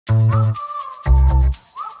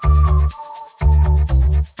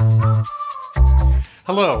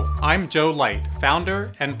Hello, I'm Joe Light,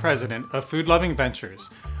 founder and president of Food Loving Ventures.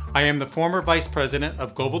 I am the former vice president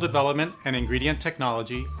of Global Development and Ingredient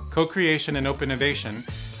Technology, Co-Creation and Open Innovation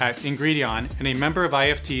at Ingredion, and a member of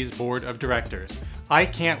IFT's board of directors. I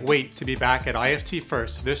can't wait to be back at IFT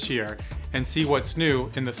First this year and see what's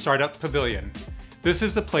new in the Startup Pavilion. This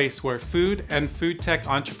is a place where food and food tech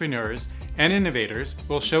entrepreneurs and innovators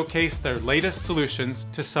will showcase their latest solutions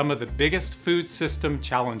to some of the biggest food system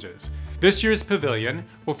challenges. This year's Pavilion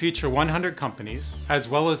will feature 100 companies, as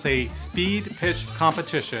well as a speed pitch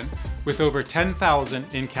competition with over 10,000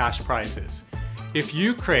 in cash prizes. If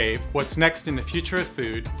you crave what's next in the future of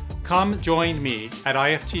food, come join me at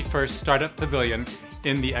IFT First Startup Pavilion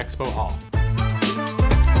in the Expo Hall.